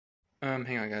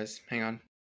Hang on, guys. Hang on.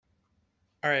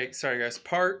 Alright, sorry, guys.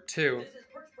 Part 2. This is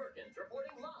Perkins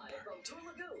reporting live from Goo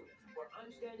Lagoon, where I'm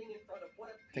standing in front of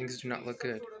what Things do not look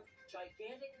good. sort of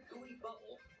gigantic gooey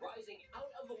bubble rising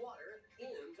out of the water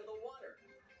into the water.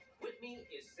 With me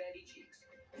is Sandy Cheeks.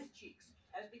 Miss Cheeks,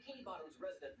 as Bikini Bottom's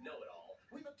resident know-it-all,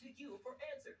 we look to you for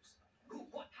answers. Who,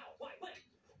 what, how, why, when?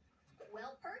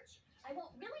 Well, Perch, I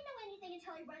won't really know anything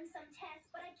until I run some tests,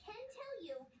 but I can tell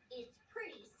you it's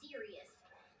pretty serious.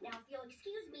 Now, if you'll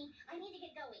excuse me, I need to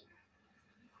get going.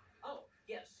 Oh,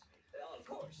 yes. Of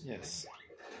course. Yes.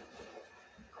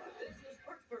 This is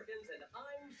Perkins, and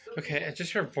I'm so... Okay,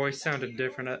 just her voice sounded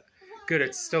different. Good,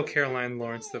 it's still Caroline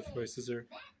Lawrence. The voices are...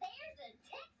 That there's a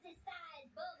Texas-sized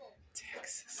bubble.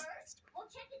 Texas. First, we'll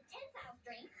check its tensile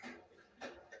strength.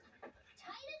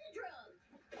 Tight as a drum.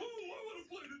 Oh, I want to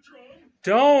play the drum.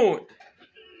 Don't!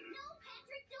 No,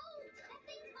 Patrick, don't. That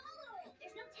thing's volatile.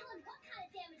 There's no telling what kind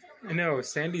of damage it'll I know,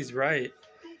 Sandy's right.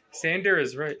 Sander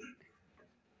is right. I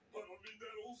don't need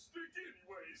that old stick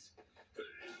anyways.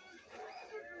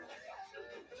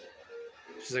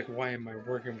 She's like, why am I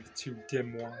working with two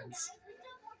dim wands? We've no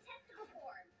more testicle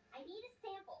form. I need a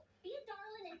sample. Be a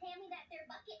darling and hand me that there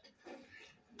bucket.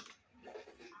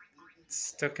 It's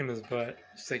stuck in his butt.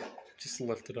 She's like, just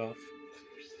lift it off.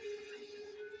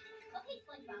 Okay,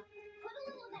 SpongeBob. Put a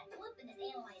little of that gloop in this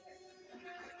analyzer.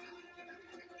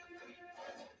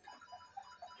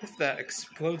 If that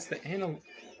explodes the anal...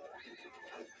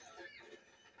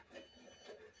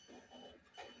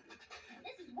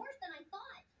 This is worse than I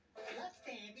thought. Look,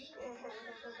 Sandy.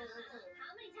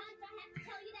 How many times do I have to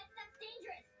tell you that stuff's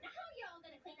dangerous? Now how are you all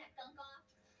gonna clean that gunk off?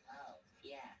 Oh,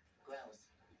 yeah. Gross.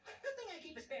 Good thing I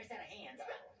keep a spare set of hands.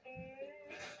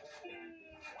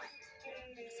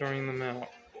 Throwing them out.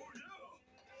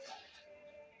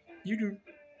 You do.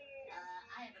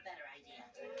 I have a better idea.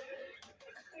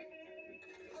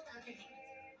 Hold out your hands.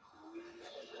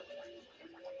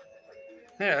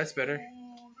 Yeah, that's better.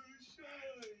 Well,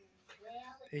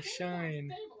 They it's pretty well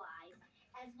shine. stabilized.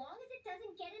 As long as it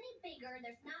doesn't get any bigger,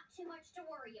 there's not too much to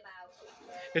worry about.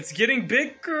 It's getting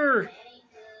bigger!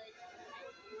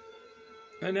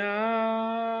 That ain't good. I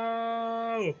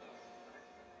know!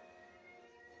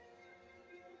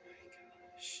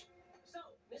 So,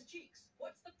 Miss Cheeks,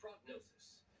 what's the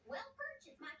prognosis? Well, Perch,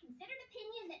 it's my considered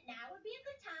opinion that now would be a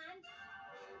good time.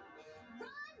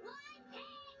 Run like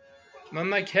heck! I'm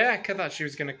like, heck, I thought she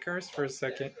was gonna curse for a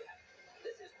second.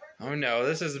 Oh no,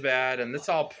 this is bad, and it's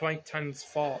all Plankton's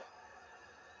fault.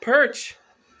 Perch!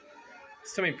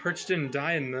 Just tell me Perch didn't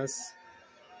die in this.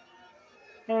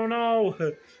 Oh no!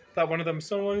 Thought one of them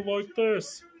sounded like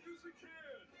this.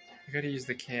 You gotta use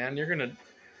the can. You're gonna...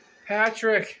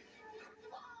 Patrick!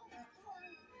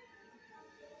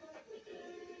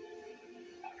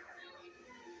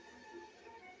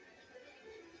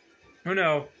 Oh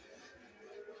no.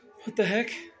 What the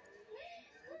heck?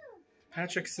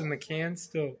 Patrick's in the can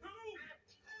still. I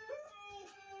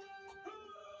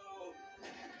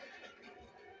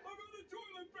got the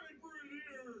toilet paper in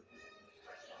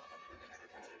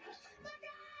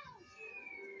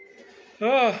here.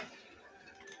 Oh!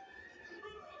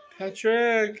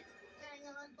 Patrick! Hang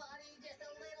on, buddy. Just a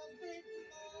little bit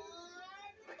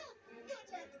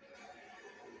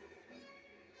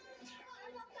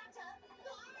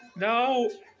more. No!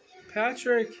 Gotcha.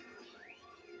 Patrick!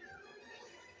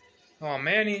 Oh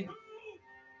man,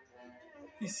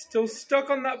 he's still stuck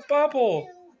on that bubble!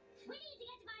 We need to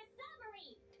get to my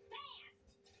submarine! Fast!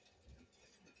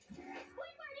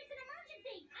 Squidward, it's an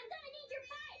emergency! I'm gonna need your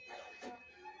pipe!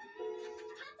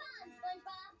 Hop on,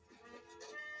 SpongeBob!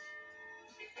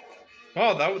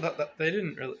 Oh, that they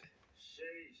didn't really...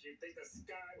 She'd think the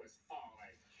sky was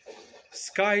falling.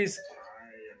 Skies... I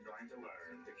am going to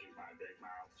learn to keep my big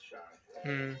mouth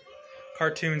shut.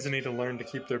 Cartoons need to learn to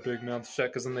keep their big mouths shut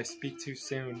because then they speak too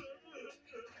soon.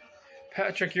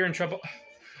 Patrick, you're in trouble.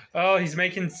 Oh, he's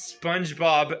making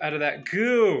SpongeBob out of that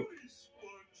goo.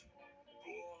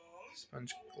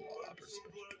 Sponge glob or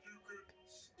sponge.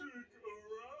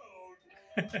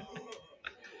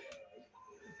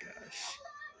 Gosh.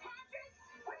 Patrick,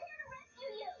 we're here to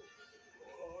rescue you!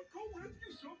 Go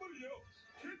rescue somebody else.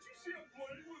 Can't you see I'm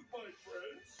playing with my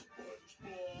friend,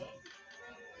 SpongeBob?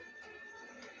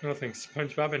 I don't think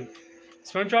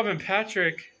SpongeBob and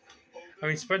Patrick. I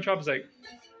mean, SpongeBob's like,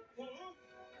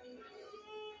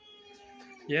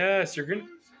 yes, you're gonna.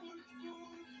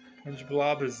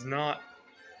 SpongeBob is not.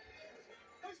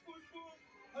 Hi, SpongeBob.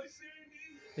 Hi,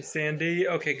 Sandy. Hey, Sandy.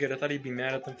 Okay, good. I thought he'd be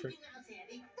mad at them for. Now,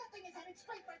 Sandy. That thing is headed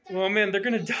straight for death. Oh man, they're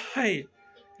gonna die.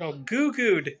 Oh,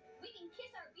 goo-gooed. We can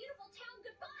kiss our beautiful town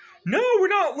goodbye! No, we're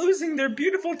not losing their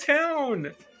beautiful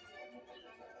town.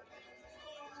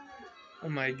 Oh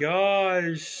my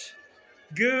gosh.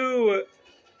 Goo!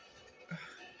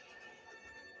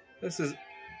 This is...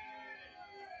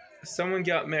 Someone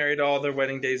got married, all their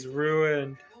wedding days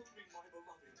ruined. Help me, my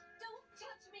beloved. Don't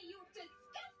touch me, you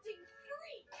disgusting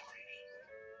freak!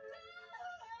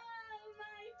 Oh,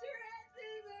 my dress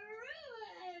is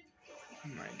ruined! Oh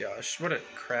my gosh, what a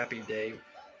crappy day.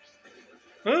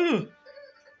 Oh!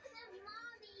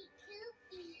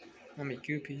 Mommy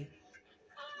Goopy.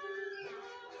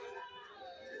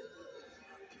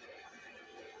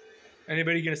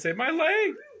 Anybody gonna say, my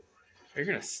leg? You're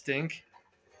gonna stink.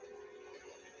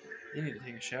 You need to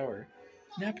take a shower.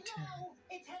 Neptune. No,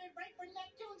 it's headed right for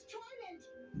Neptune's torment.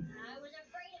 I was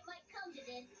afraid it might come to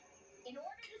this. In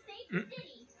order to save the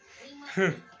city, we must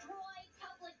destroy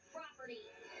public property.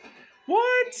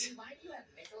 What? Baby, why do you have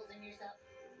missiles in your stuff?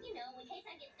 You know, in case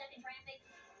I get stuck in traffic.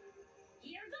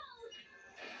 Here goes!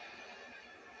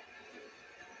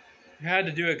 You had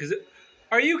to do it because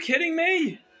are you kidding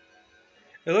me?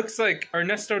 It looks like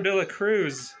Ernesto de la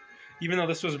Cruz, even though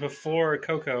this was before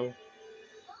Coco.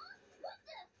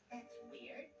 That's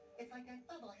weird. It's like that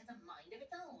bubble has a mind of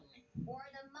its own. Or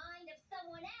the mind of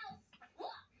someone else.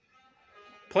 Look!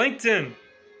 Plankton!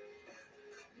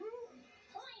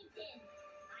 Plankton!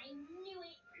 I knew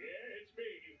it! Yeah, it's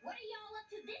me. What are y'all up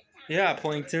to this time? Yeah,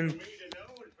 Plankton. For me to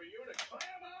know and for you to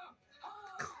clam up.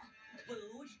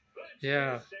 Booge. Let's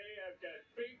Yeah. just say I've got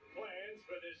big plans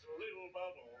for this little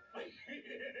bubble.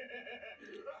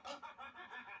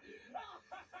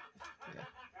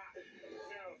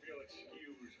 Now, if you'll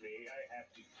excuse me, I have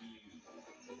to pee.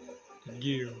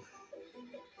 You.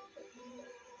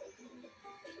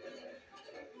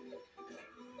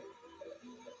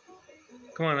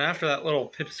 Come on, after that little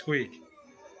pipsqueak.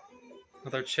 Oh,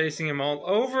 they're chasing him all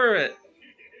over it.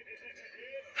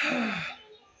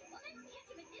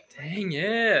 Dang it. They'll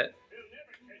never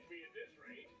catch me at this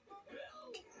rate.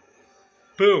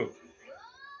 Boom. Oh,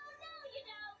 no, you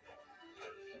don't!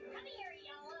 Come here,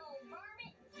 you little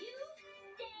varmint! You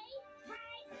stay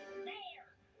right there!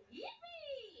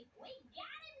 Yippee! We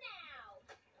got him now!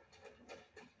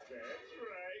 That's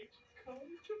right. Come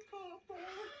to Papa.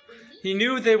 He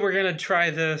knew they were gonna try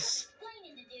this.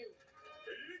 Explaining to do.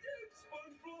 Hey again,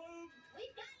 SpongeBob. We've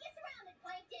got you surrounded,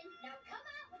 Plankton. Now come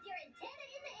out with your antenna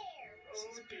in the air.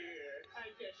 Oh dear,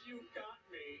 I guess you got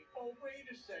me. Oh, wait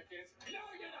a second. No,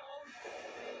 you don't.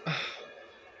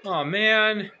 Oh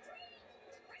man.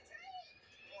 Retreat!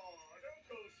 Oh, don't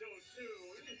go so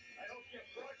soon. I hope you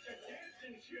brought your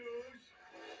dancing shoes.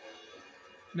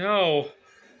 No.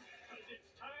 'Cause it's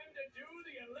time to do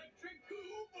the electric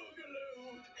goo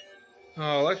boogaloo.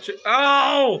 Oh, electric.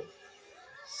 Oh!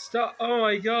 Stop. Oh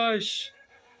my gosh.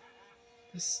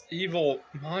 This evil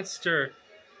monster.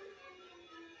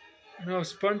 No,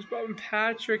 SpongeBob and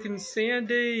Patrick and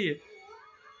Sandy.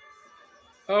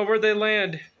 Oh, where'd they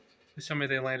land? Please tell me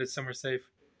they landed somewhere safe.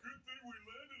 Good thing we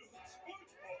landed on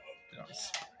SpongeBob. No, Yeah, good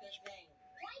thing.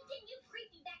 Plankton, you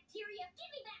creepy bacteria! Give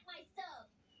me back my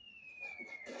stuff!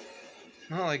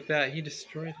 not like that. He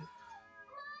destroyed it. My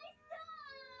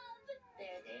stuff! There's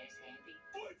Sandy.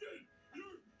 Plankton,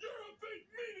 you're a big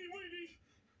meanie-weenie.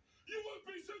 You won't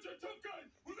be such a tough guy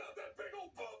without that big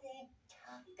old bubble.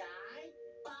 Tough guy.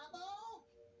 Bubble.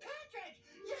 Patrick,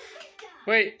 you're big guy.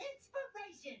 Wait.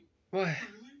 Inspiration. What?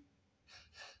 Really?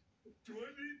 Do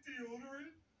I need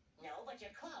deodorant? No, but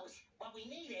you're close. What we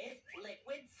need is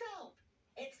liquid soap.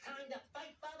 It's time to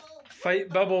fight Bubble. Fight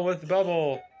Bubble with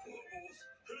Bubble. Bubbles,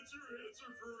 that's your answer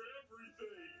for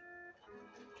everything.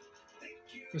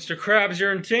 Thank you. Mr. Krabs,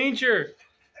 you're in danger.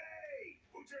 Hey,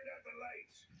 who turned out the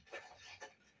lights?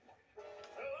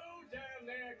 Hello down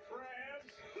there,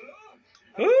 Krabs. Look,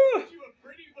 I Ooh. brought you a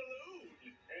pretty balloon,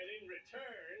 and in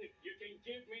return, you can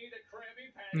give me the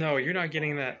Krabby Patty. No, you're not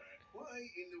getting that. Why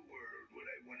in the world would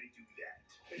I want to do that?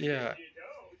 Yeah. If you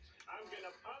don't, I'm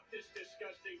gonna pop this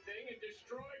disgusting thing and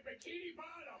destroy Bikini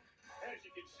Bottom. As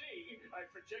you can see, I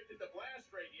projected the blast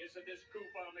radius of this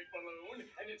goop-bombing balloon,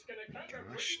 and it's gonna cover.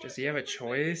 Gosh, pretty does much he have a everything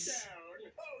choice? down.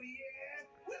 Oh yeah?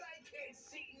 Well, I can't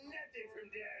see nothing from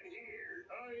down here.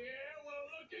 Oh yeah? Well,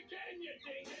 look again, you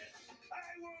dingus.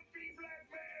 I won't be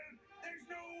blackmailed. There's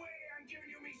no way I'm giving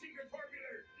you me secret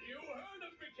formula. You heard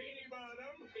of Bikini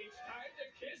Bottom. It's time to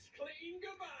kiss clean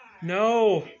goodbye.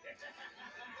 No. Hey,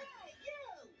 you.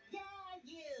 Yeah,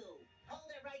 you. Hold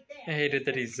it right there. I hated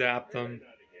that he zapped them.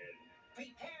 Not again.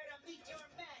 Prepare to meet your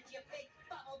match, you big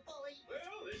bubble bully.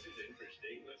 Well, this is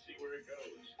interesting. Let's see where it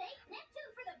goes. Thank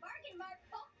Neptune for the bargain mart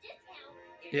bulk discount.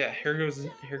 Yeah, here goes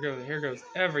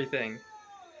everything.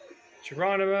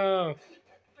 Geronimo.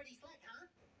 Pretty slick, huh?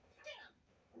 Get him.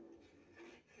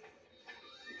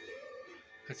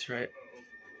 That's right.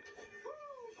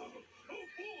 Oh,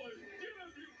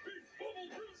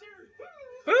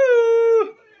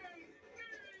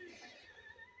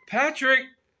 Patrick!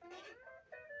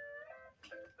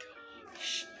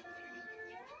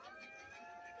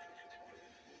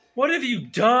 What have you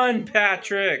done,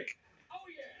 Patrick? Oh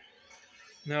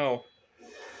yeah. No.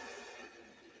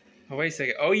 Oh, wait a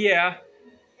second. Oh, yeah.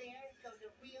 There goes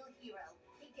a real hero.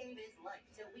 He gave his life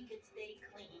so we could stay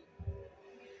clean.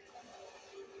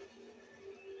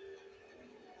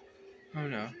 Oh,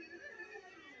 no.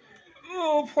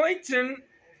 Oh, Plankton!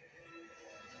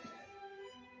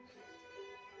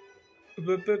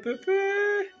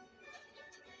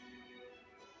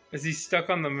 Is he stuck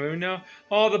on the moon now?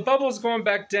 Oh, the bubble's going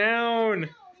back down!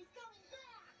 Oh, he's coming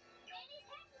back. And he's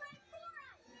heading right for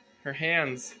us. Her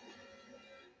hands.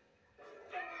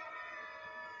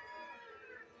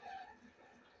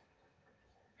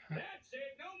 That's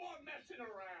it. No more messing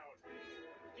around.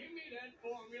 Give me that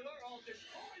formula or I'll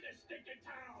destroy the stinking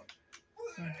town.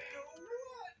 Well, I know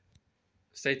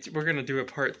what. We're gonna do a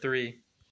part 3.